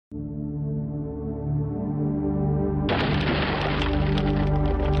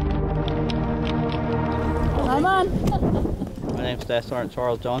Staff Sergeant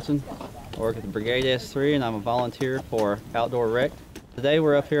Charles Johnson. I work at the Brigade S3 and I'm a volunteer for Outdoor Rec. Today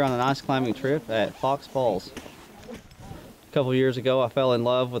we're up here on an ice climbing trip at Fox Falls. A couple years ago I fell in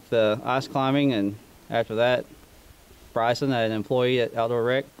love with the ice climbing, and after that Bryson, an employee at Outdoor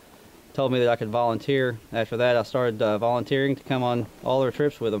Rec, told me that I could volunteer. After that I started volunteering to come on all their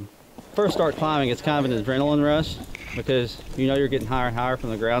trips with them. First start climbing, it's kind of an adrenaline rush because you know you're getting higher and higher from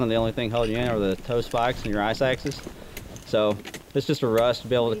the ground, and the only thing holding you in are the toe spikes and your ice axes. So it's just a rush to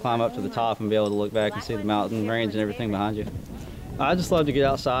be able to climb up to the top and be able to look back and see the mountain range and everything behind you. I just love to get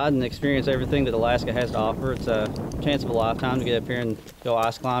outside and experience everything that Alaska has to offer. It's a chance of a lifetime to get up here and go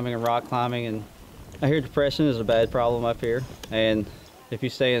ice climbing and rock climbing. And I hear depression is a bad problem up here, and if you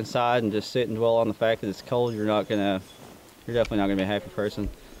stay inside and just sit and dwell on the fact that it's cold, you're definitely not gonna be a happy person.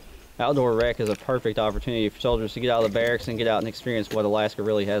 Outdoor Rec is a perfect opportunity for soldiers to get out of the barracks and get out and experience what Alaska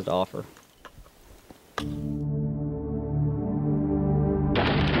really has to offer.